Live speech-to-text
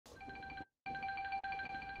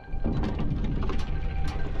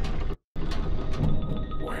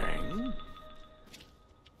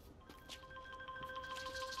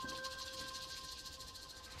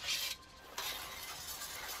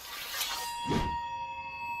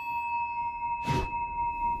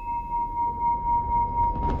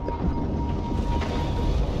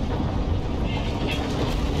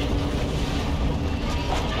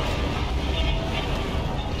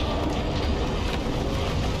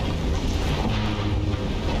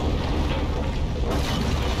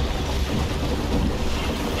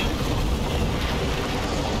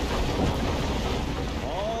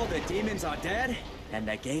dead, and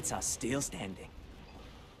the gates are still standing.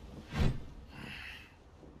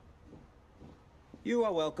 You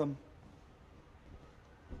are welcome.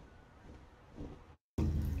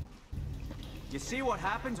 You see what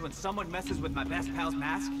happens when someone messes with my best pal's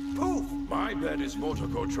mask? Poof! My bet is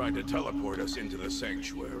Motoko tried to teleport us into the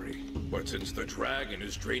sanctuary. But since the dragon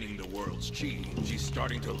is draining the world's chi, she's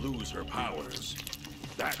starting to lose her powers.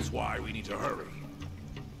 That's why we need to hurry.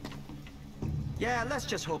 Yeah, let's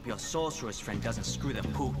just hope your sorceress friend doesn't screw the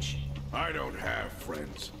pooch. I don't have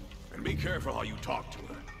friends. And be careful how you talk to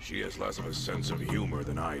her. She has less of a sense of humor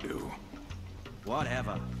than I do.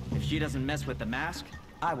 Whatever. If she doesn't mess with the mask,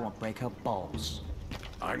 I won't break her balls.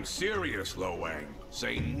 I'm serious, Lo Wang.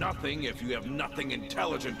 Say nothing if you have nothing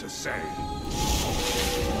intelligent to say.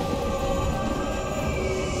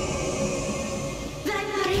 That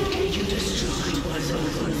thing you destroyed was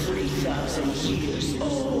over 3,000 years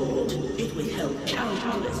old. It withheld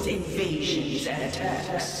countless invasions and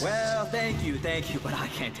attacks. Well, thank you, but I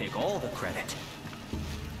can't take all the credit.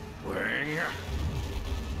 Wang?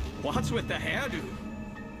 What's with the hairdo?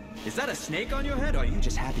 Is that a snake on your head, or are you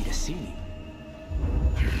just happy to see me?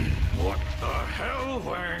 What the hell,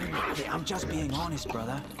 Wang? Hey, I'm just being honest,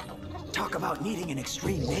 brother. Talk about needing an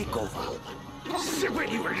extreme makeover. Zip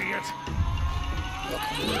it, you idiot!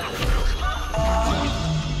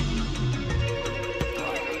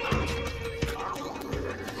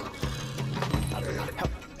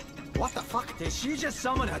 What the fuck? Did she just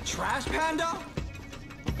summon a trash panda?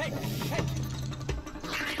 Hey!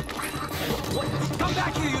 What? Come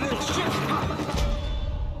back here, you little shit!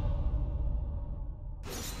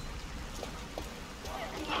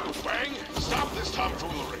 Wang, stop this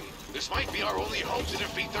tomfoolery. This might be our only hope to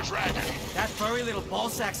defeat the dragon. That furry little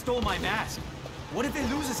ballsack stole my mask. What if it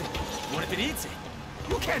loses it? What if it eats it?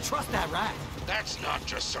 You can't trust that rat. That's not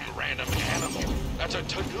just some random animal. That's a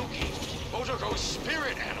tanuki, Motoko's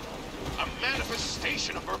spirit animal. A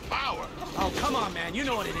manifestation of her power. Oh, come on, man. You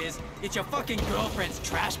know what it is. It's your fucking girlfriend's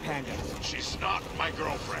trash panda. She's not my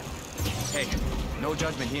girlfriend. Hey, no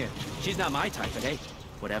judgment here. She's not my type, but hey,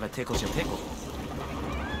 whatever tickles your pickle.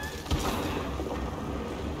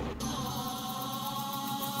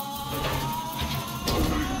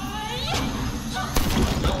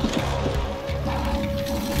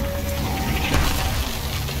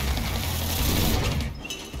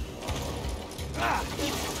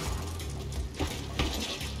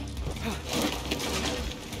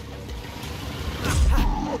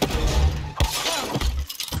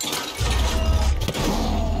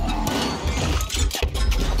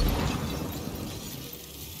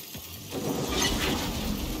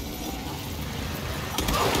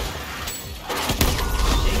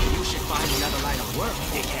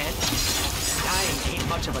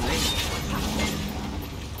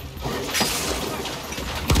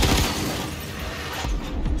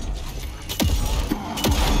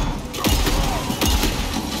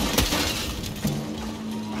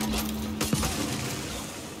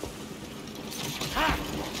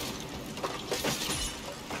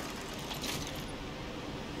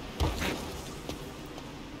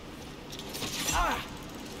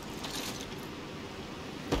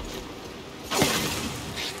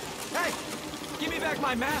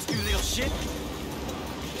 My mask, you little shit!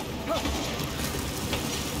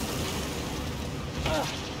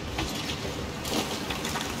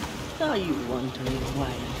 Are you wondering why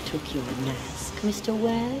I took your mask, Mr.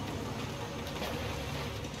 Wag?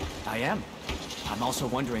 I am. I'm also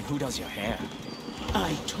wondering who does your hair.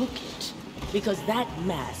 I took it because that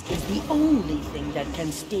mask is the only thing that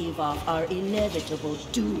can stave off our inevitable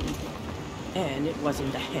doom. And it was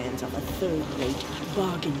in the hands of a third-rate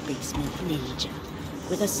bargain basement ninja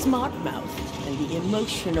with a smart mouth and the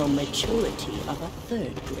emotional maturity of a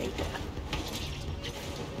third grader.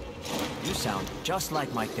 You sound just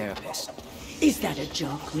like my therapist. Is that a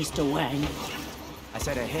joke, Mr. Wang? I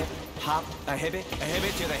said a hip, hop, a hibbit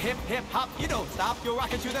to the hip, hip, hop. You don't stop, you're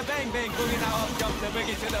rocking to the bang, bang, boogie. Now up, jump the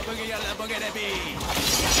boogie to the boogie, the boogie, the beat.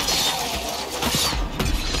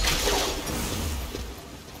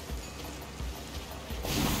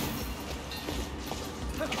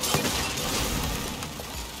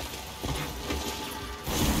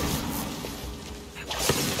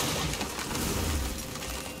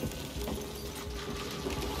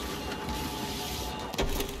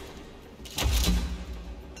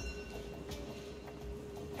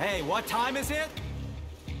 Hey, what time is it?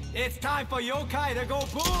 It's time for yokai to go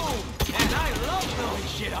boom! And I love blowing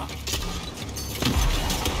shit up!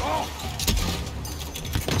 Oh!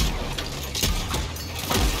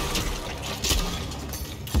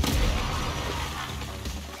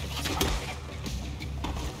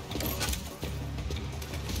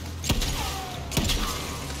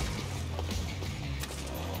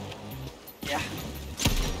 Yeah.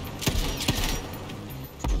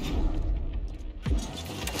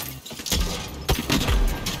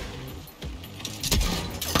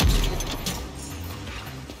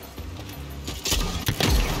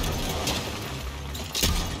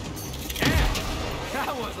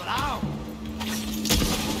 That was loud.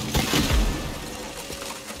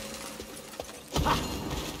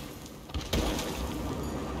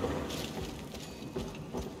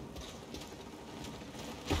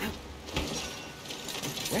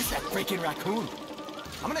 There's that freaking raccoon.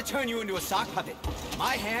 I'm gonna turn you into a sock puppet.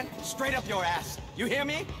 My hand straight up your ass. You hear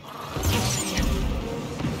me?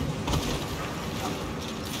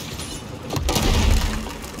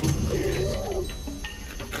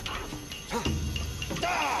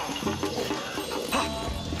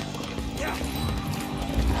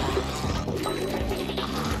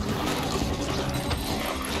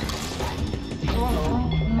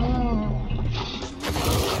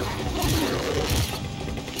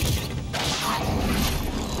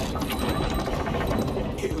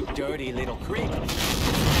 You dirty little creep.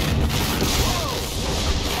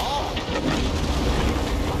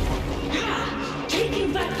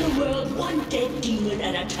 Taking back the world one dead demon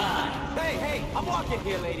at a time. Hey, hey, I'm walking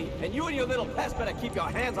here, lady. And you and your little pest better keep your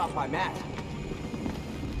hands off my mat.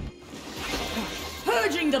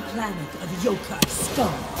 Purging the planet of yokai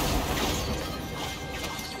scum.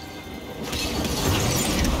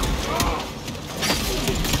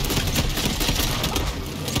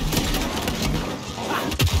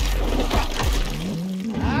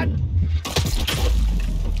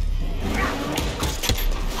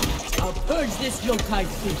 I'll purge this yokai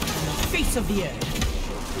fleet from the face of the earth.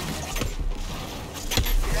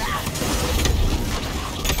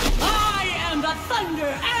 I am the thunder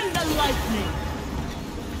and the lightning.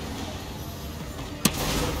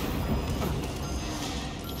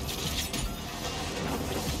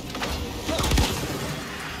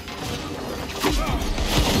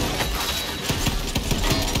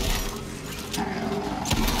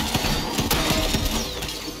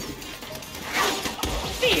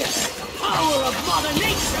 Power of Mother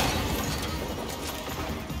Nature!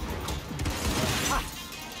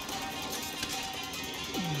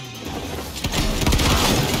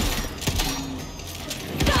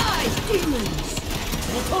 Die, demons!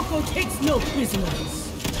 Motoko takes no prisoners.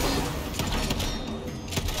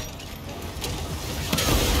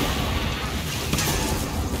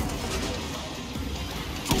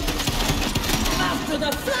 After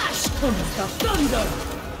the flash comes the thunder!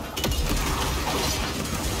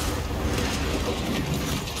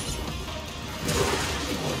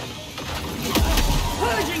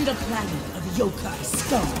 Purging the planet of yokai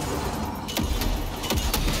scum.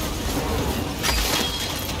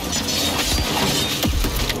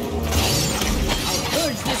 I'll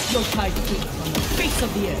purge this yokai fleet from the face of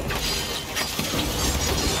the earth.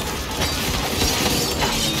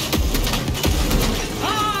 I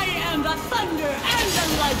am the thunder and the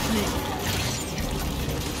lightning.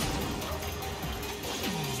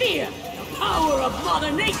 Fear the power of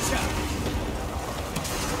Mother Nature.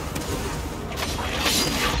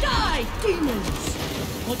 Die, demons!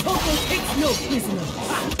 Motoko takes no prisoners.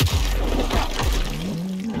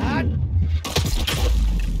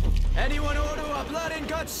 Anyone order a blood and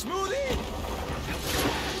guts smoothie?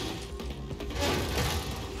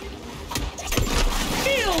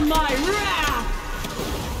 Feel my wrath!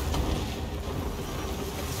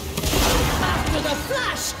 After the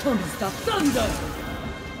flash comes the thunder!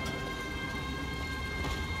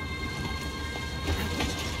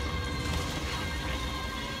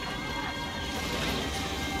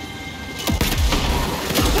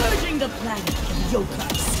 The planet of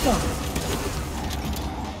yokai scum.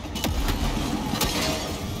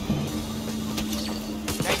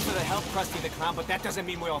 Thanks for the help, Krusty the Clown, but that doesn't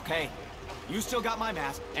mean we're okay. You still got my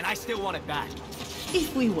mask, and I still want it back.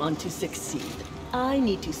 If we want to succeed, I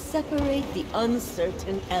need to separate the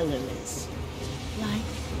uncertain elements. Like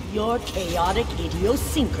your chaotic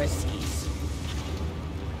idiosyncrasies.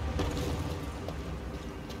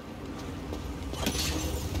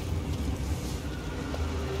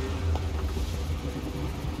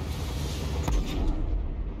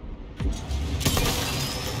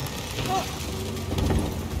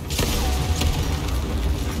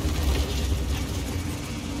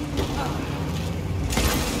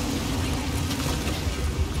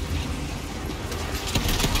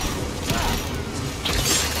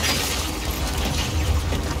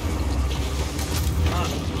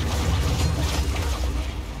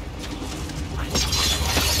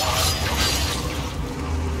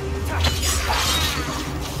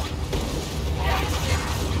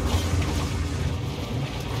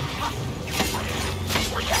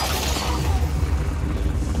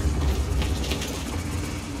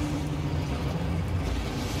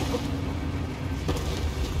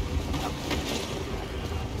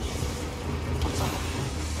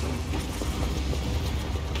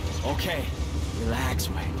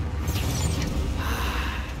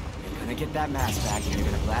 You're gonna get that mask back and you're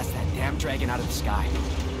gonna blast that damn dragon out of the sky.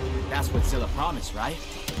 That's what Zilla promised, right?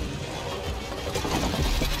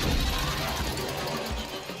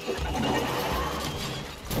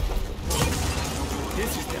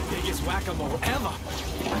 This is the biggest whack-a-mole ever!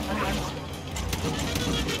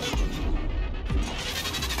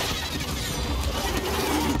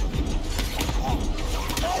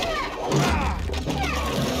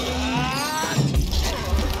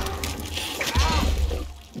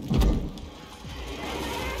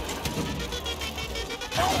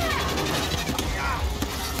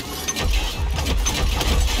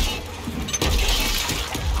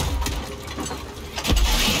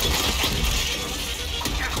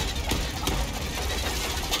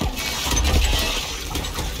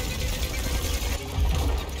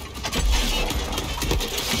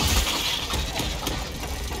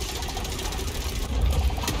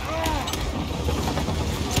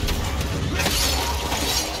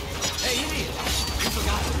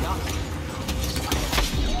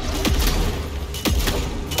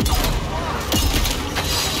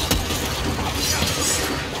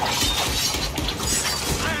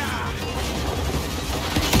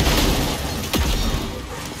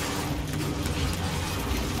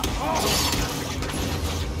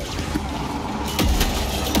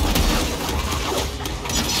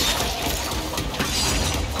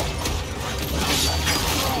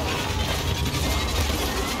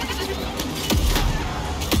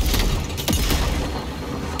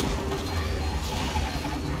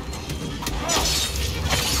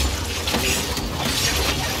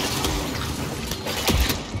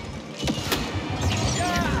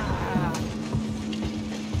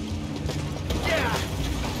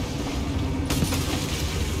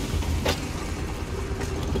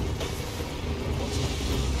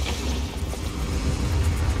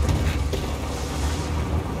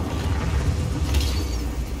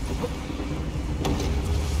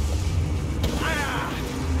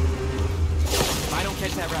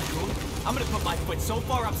 I'm gonna put my foot so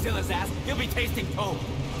far up Zilla's ass, he'll be tasting toad.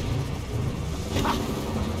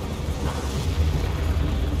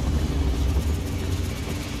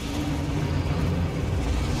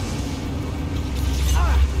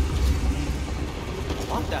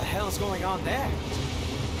 What the hell's going on there?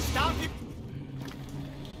 Stop you!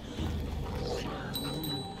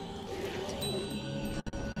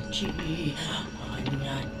 G, I'm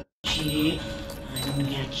not G, I'm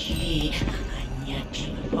not G, I'm not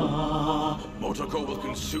G. Motoko will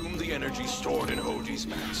consume the energy stored in Hoji's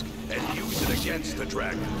mask and use it against the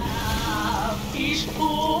dragon.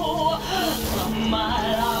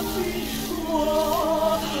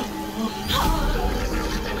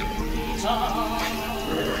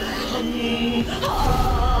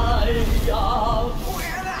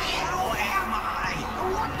 Where the hell am I?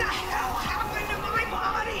 What the hell happened to my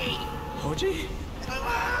body? Hoji? It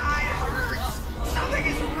hurts! Something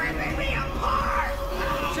is ripping me apart!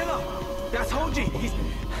 Zilla! That's Hoji!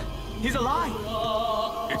 He's alive!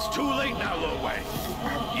 It's too late now, Lo Wei.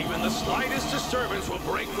 Even the slightest disturbance will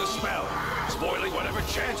break the spell, spoiling whatever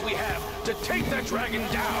chance we have to take that dragon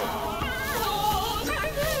down.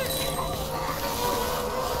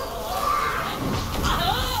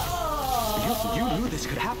 You knew this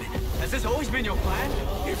could happen. Has this always been your plan?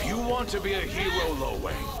 If you want to be a hero, Lo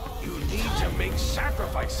Wei, you need to make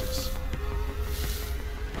sacrifices.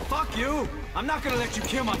 Fuck you! I'm not gonna let you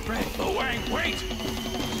kill my friend. Lo Wei, wait!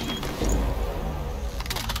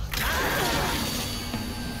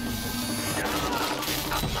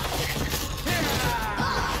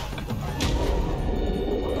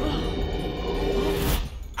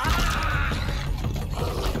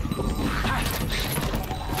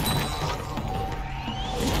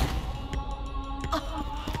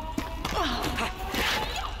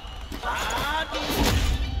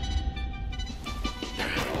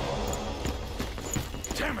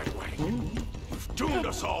 Damn it, Wei! You've doomed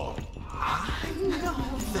us all! I know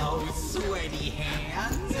those sweaty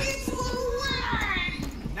hands. It's Lo Wei!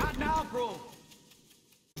 Not now, bro!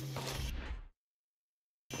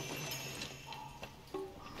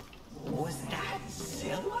 Was that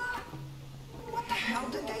Zilla? What the hell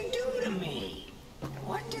did they do to me?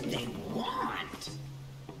 What did they want?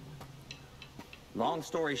 Long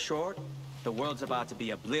story short, the world's about to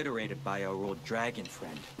be obliterated by our old dragon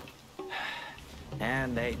friend.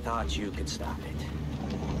 And they thought you could stop it.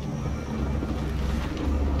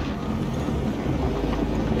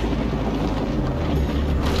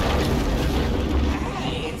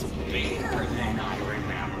 Hey, it's bigger than I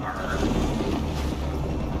remember.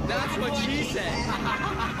 That's what she said!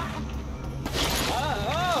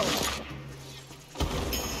 Oh!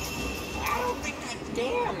 I don't think that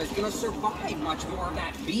dam is gonna survive much more of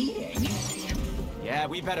that beating. Yeah,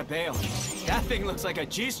 we better bail. That thing looks like a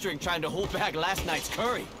G-string trying to hold back last night's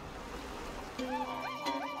curry.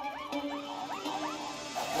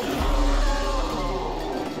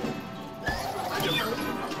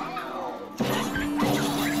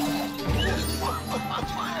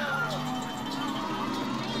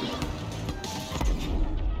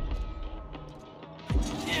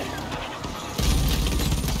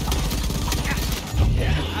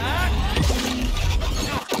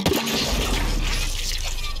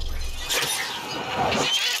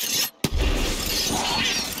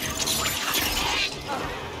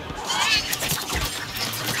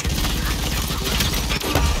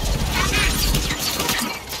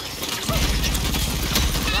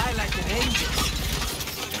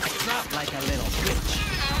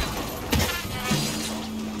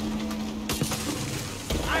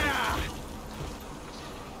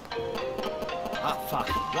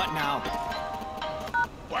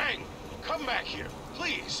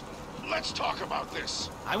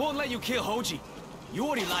 I won't let you kill Hoji. You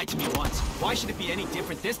already lied to me once. Why should it be any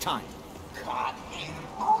different this time? Cut him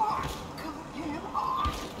off! Cut him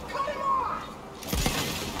off! Cut him off!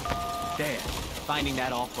 There. Finding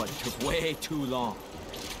that off button took way too long.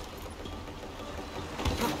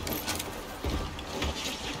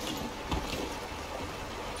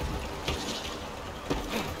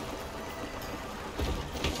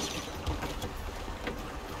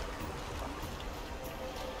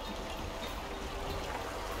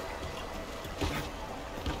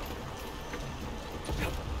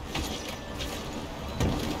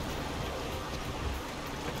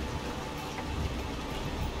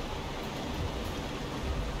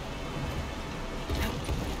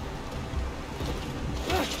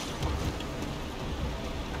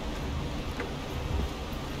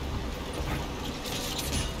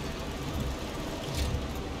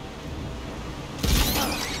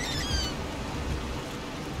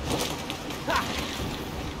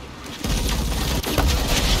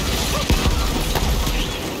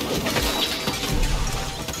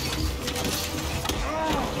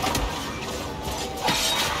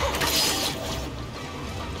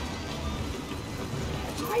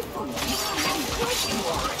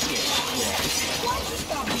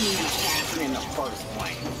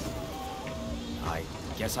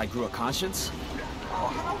 I grew a conscience? Oh,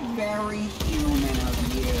 how very human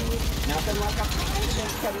of you. Nothing like a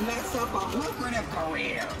conscience to mess up a lucrative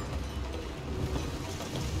career.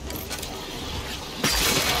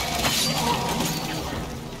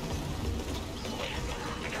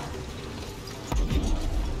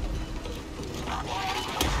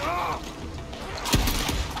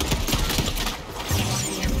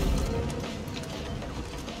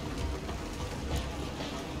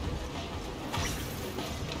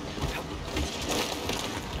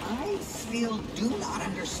 Do not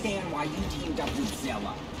understand why you teamed up with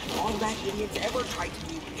Zilla. All that idiot's ever tried to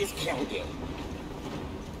do is kill you.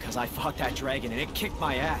 Because I fought that dragon and it kicked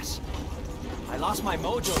my ass. I lost my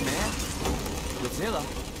mojo, man. With Zilla,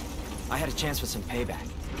 I had a chance for some payback.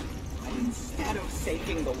 But instead of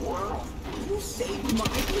saving the world, you saved my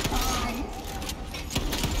time.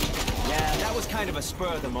 Yeah, that was kind of a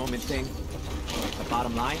spur-of-the-moment thing. But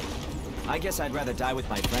bottom line, I guess I'd rather die with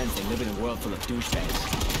my friends than live in a world full of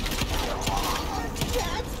douchebags.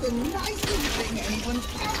 That's the nicest thing anyone's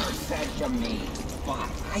ever said to me. But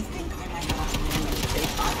I think I might have to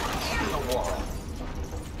take in the world.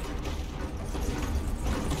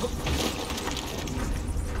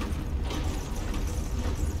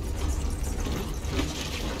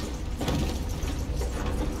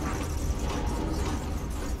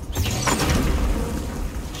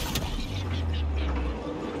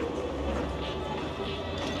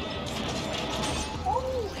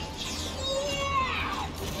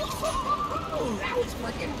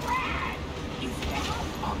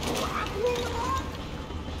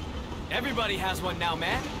 Everybody has one now,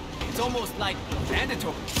 man. It's almost like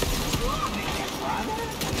mandatory.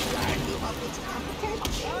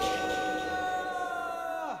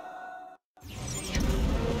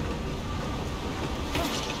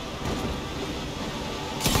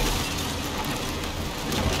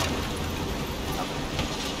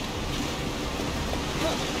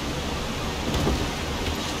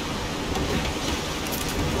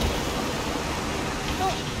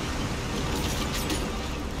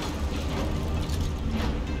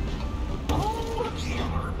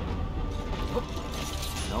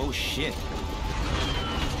 Shit.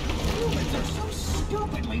 Humans are so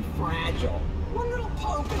stupidly fragile. One little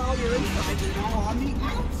poke and all your insides are now on the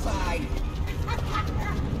outside.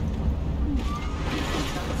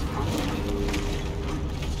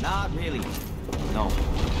 Not really. No.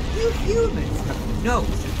 You humans have no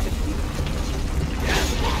sense of humor.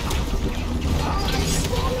 Oh, it's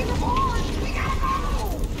falling apart! We gotta go!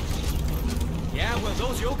 Yeah, well,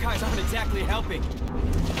 those yokais aren't exactly helping.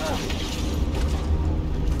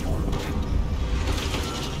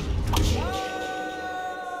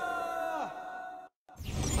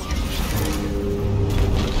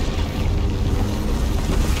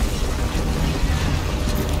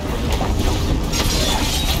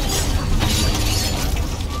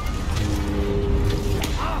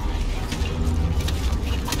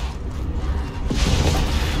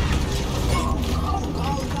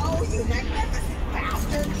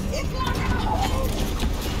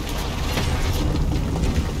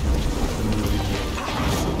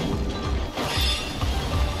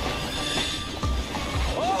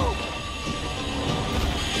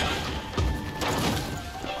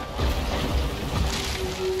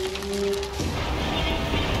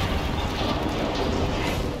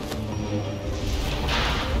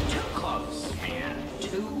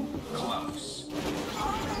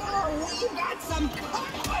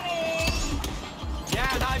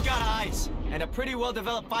 And a pretty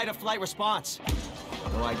well-developed fight-or-flight response.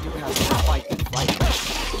 Though I do have to fight and flight.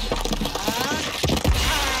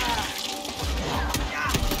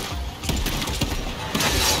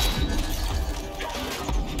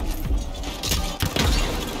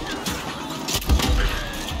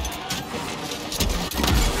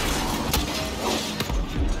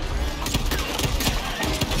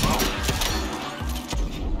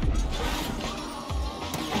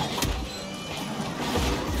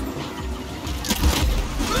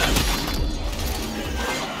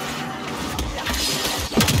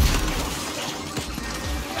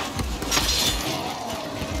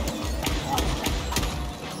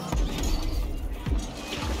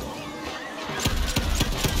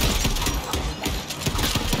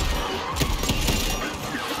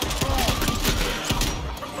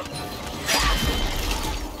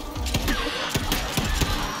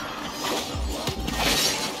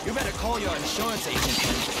 Your insurance agent,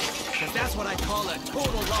 because that's what I call a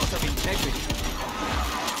total loss of integrity.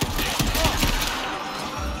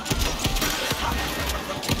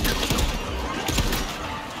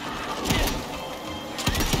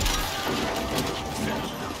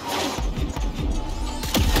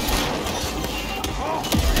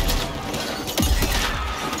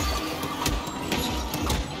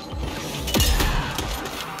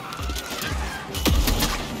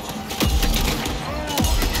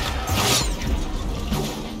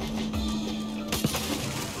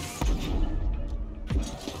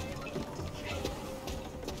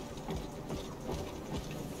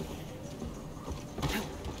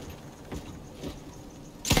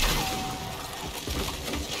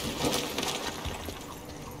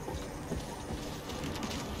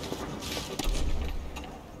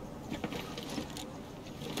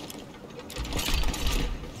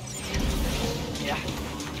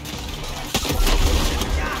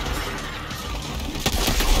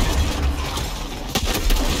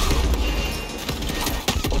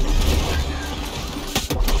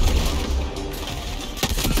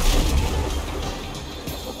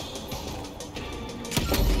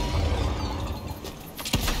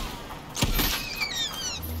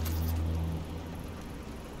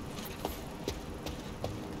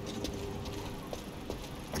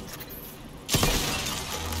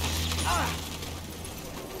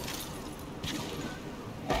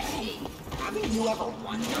 Haven't you ever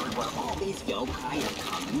wondered where all these yokai are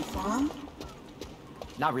coming from?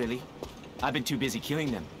 Not really. I've been too busy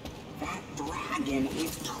killing them. That dragon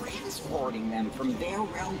is transporting them from their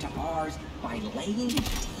realm to ours by laying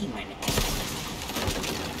demon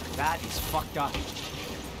eggs. That is fucked up.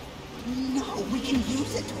 No, we can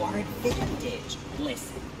use it to our advantage.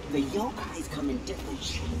 Listen, the yokais come in different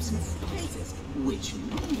shapes and sizes, which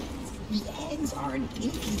means the eggs are an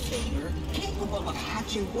incubator capable of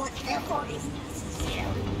hatching whatever is necessary.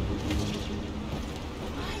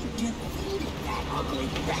 I defeated that ugly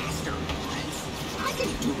bastard once. I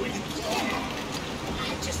can do it again.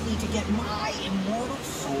 I just need to get my immortal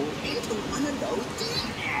soul into one of those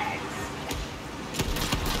demon eggs.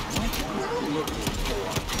 What we're looking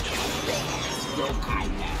for is a big-ass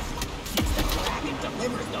yokai nest. Since the dragon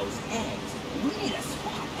delivers those eggs, we need a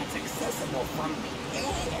spot that's accessible from the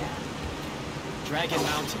air. Dragon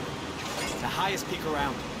Mountain. The highest peak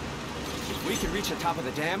around. If we can reach the top of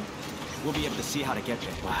the dam, we'll be able to see how to get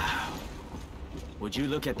there. Wow. Would you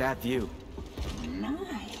look at that view?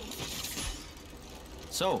 Nice.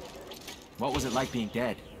 So, what was it like being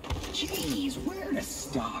dead? Jeez, where to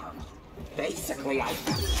start? Basically, I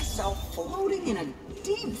found myself floating in a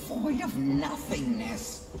deep void of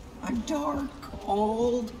nothingness. A dark,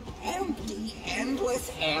 cold, empty,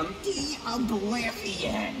 endless, empty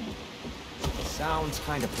oblivion. Sounds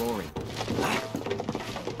kind of boring.